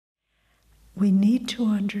we need to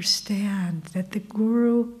understand that the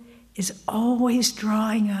Guru is always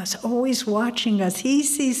drawing us, always watching us. He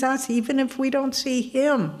sees us even if we don't see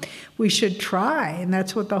him. We should try, and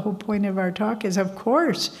that's what the whole point of our talk is, of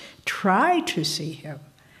course, try to see him.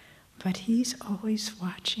 But he's always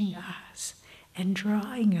watching us and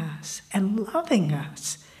drawing us and loving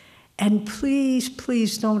us. And please,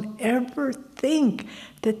 please don't ever think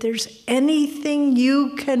that there's anything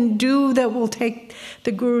you can do that will take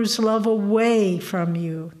the Guru's love away from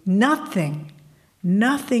you. Nothing.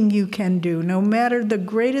 Nothing you can do. No matter the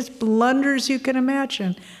greatest blunders you can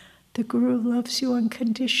imagine, the Guru loves you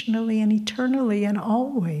unconditionally and eternally and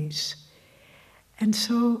always. And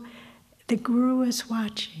so the Guru is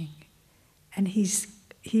watching, and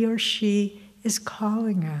he or she is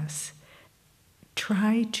calling us.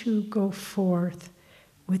 Try to go forth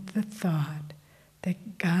with the thought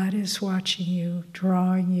that God is watching you,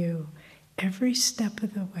 drawing you every step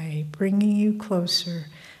of the way, bringing you closer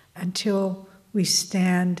until we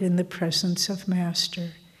stand in the presence of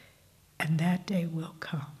Master, and that day will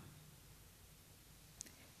come.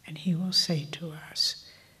 And he will say to us,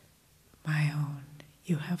 my own,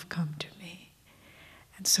 you have come to me.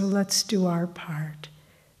 And so let's do our part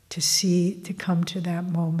to come to that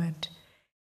moment